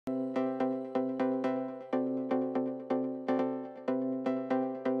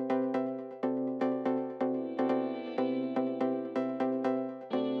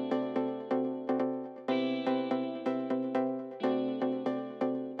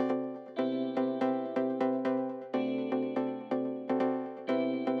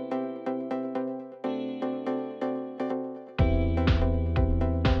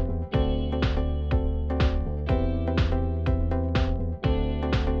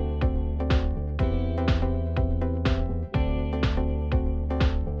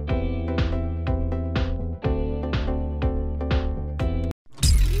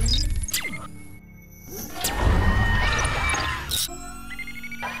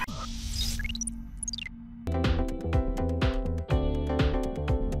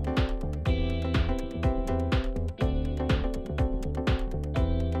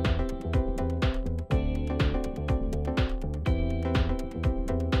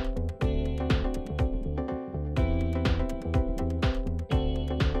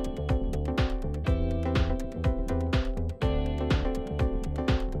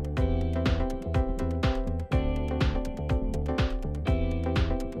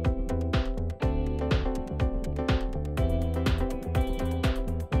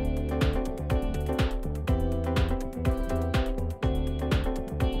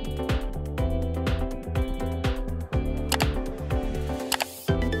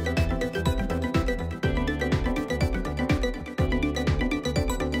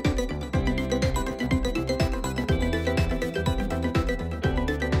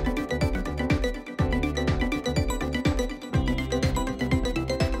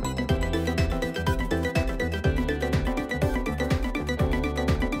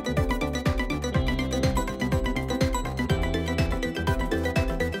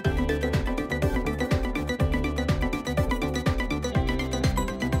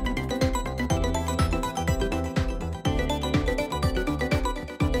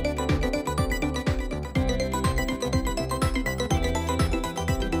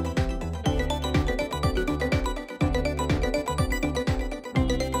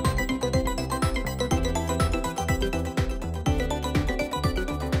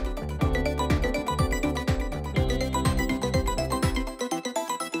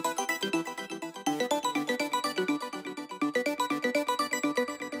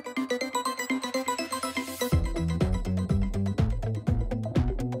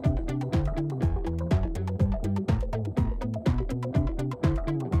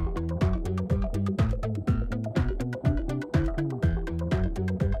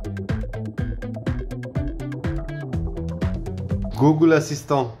Google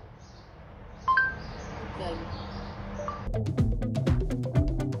Assistant.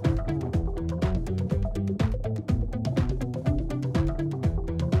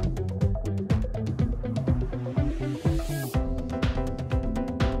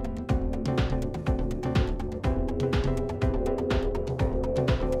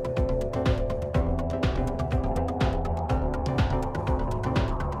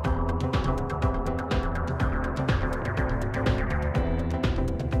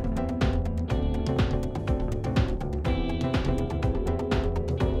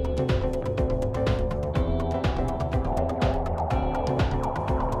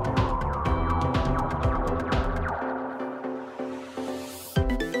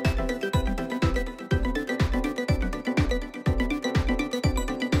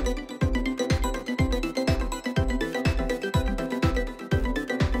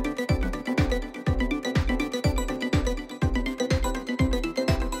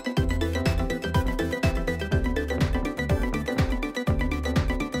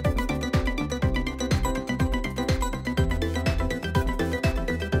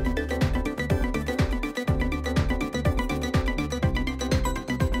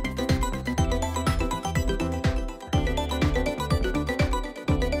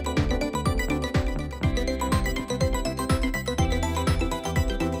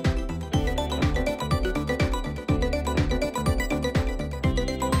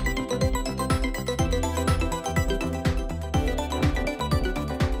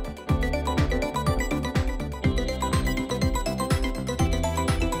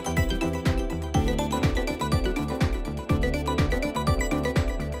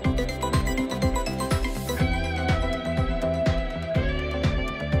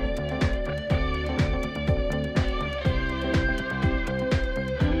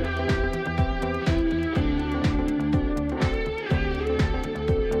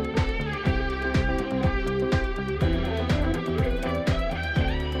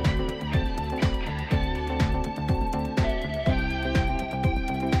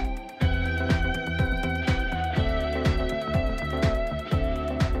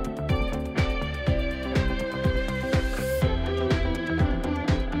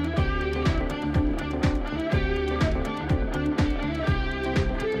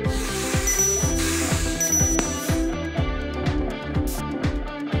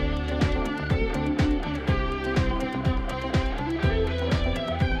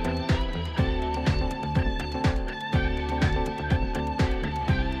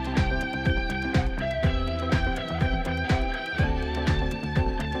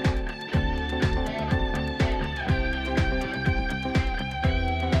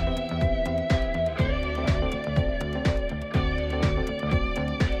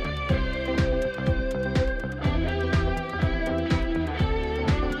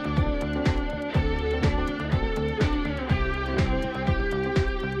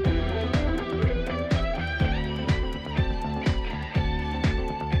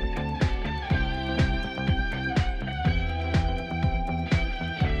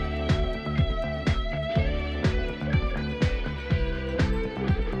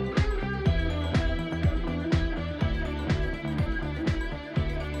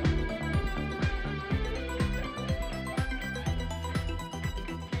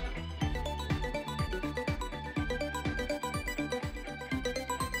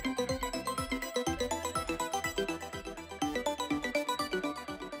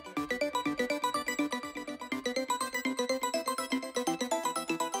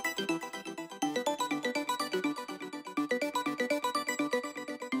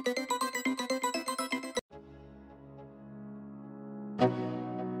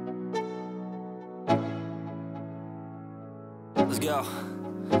 Let's go.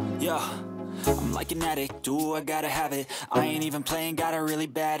 Yo, I'm like an addict, do I gotta have it. I ain't even playing, got a really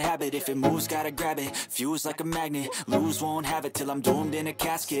bad habit. If it moves, gotta grab it, fuse like a magnet. Lose, won't have it till I'm doomed in a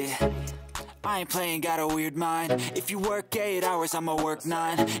casket. I ain't playing, got a weird mind. If you work 8 hours, I'ma work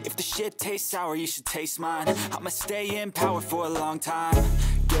 9. If the shit tastes sour, you should taste mine. I'ma stay in power for a long time.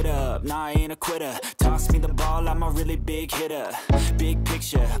 Get up, nah, I ain't a quitter. Toss me the ball, I'm a really big hitter. Big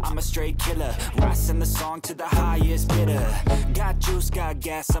picture, I'm a straight killer. Rising the song to the highest bidder. Got juice, got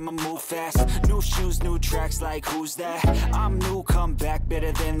gas, I'ma move fast. New shoes, new tracks, like who's that? I'm new, come back,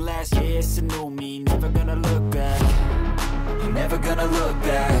 better than last. Yeah, it's a new me, never gonna look back. Never gonna look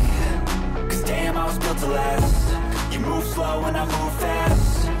back. Cause damn, I was built to last. You move slow and I move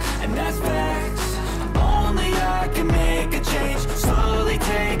fast, and that's facts. Only I can make a change. Slowly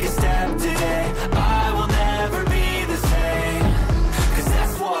take a step today. I will never be the same. Cause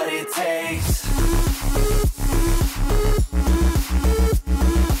that's what it takes.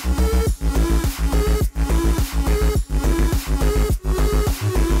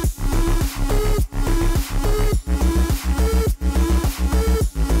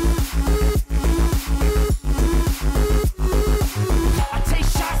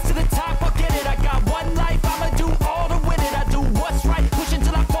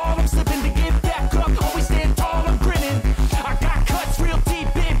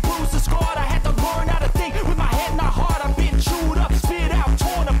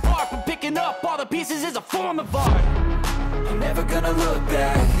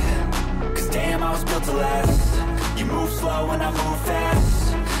 to last. You move slow and I move fast.